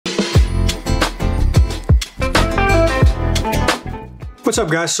What's up,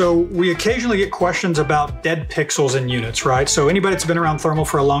 guys? So we occasionally get questions about dead pixels in units, right? So anybody that's been around thermal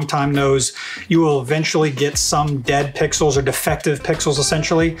for a long time knows you will eventually get some dead pixels or defective pixels,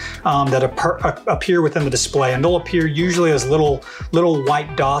 essentially, that appear within the display, and they'll appear usually as little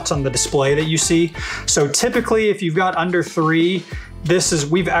white dots on the display that you see. So typically, if you've got under 3,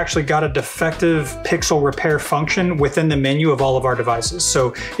 we've actually got a defective pixel repair function within the menu of all of our devices.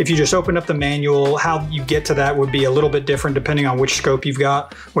 So if you just open up the manual, how you get to that would be a little bit different depending on which scope you've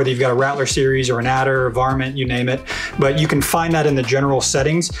got, whether you've got a Rattler series or an adder, a varmint, you name it. But you can find that in the general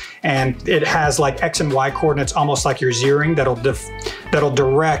settings, and it has like X and Y coordinates, almost like your zeroing, that'll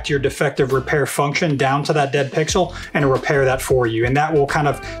direct your defective repair function down to that dead pixel and repair that for you. And that will kind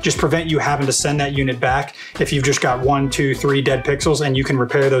of just prevent you having to send that unit back if you've just got 1, 2, 3 dead pixels, and you can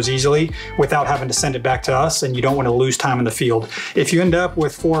repair those easily without having to send it back to us, and you don't want to lose time in the field. If you end up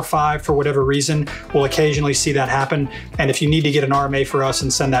with 4 or 5 for whatever reason, we'll occasionally see that happen. And if you need to get an RMA for us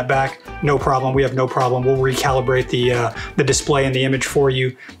and send that back, no problem. We have no problem. We'll recalibrate the display and the image for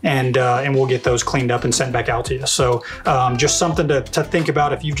you, and we'll get those cleaned up and sent back out to you. So just something to think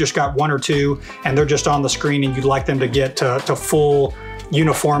about if you've just got 1 or 2 and they're just on the screen and you'd like them to get to full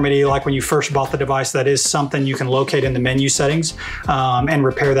uniformity like when you first bought the device. That is something you can locate in the menu settings and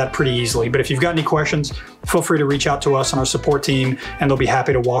repair that pretty easily. But if you've got any questions, feel free to reach out to us on our support team, and they'll be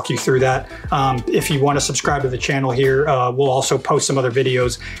happy to walk you through that. If you want to subscribe to the channel here, we'll also post some other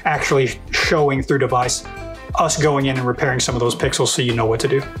videos actually showing through device us going in and repairing some of those pixels so you know what to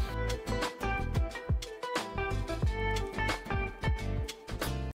do.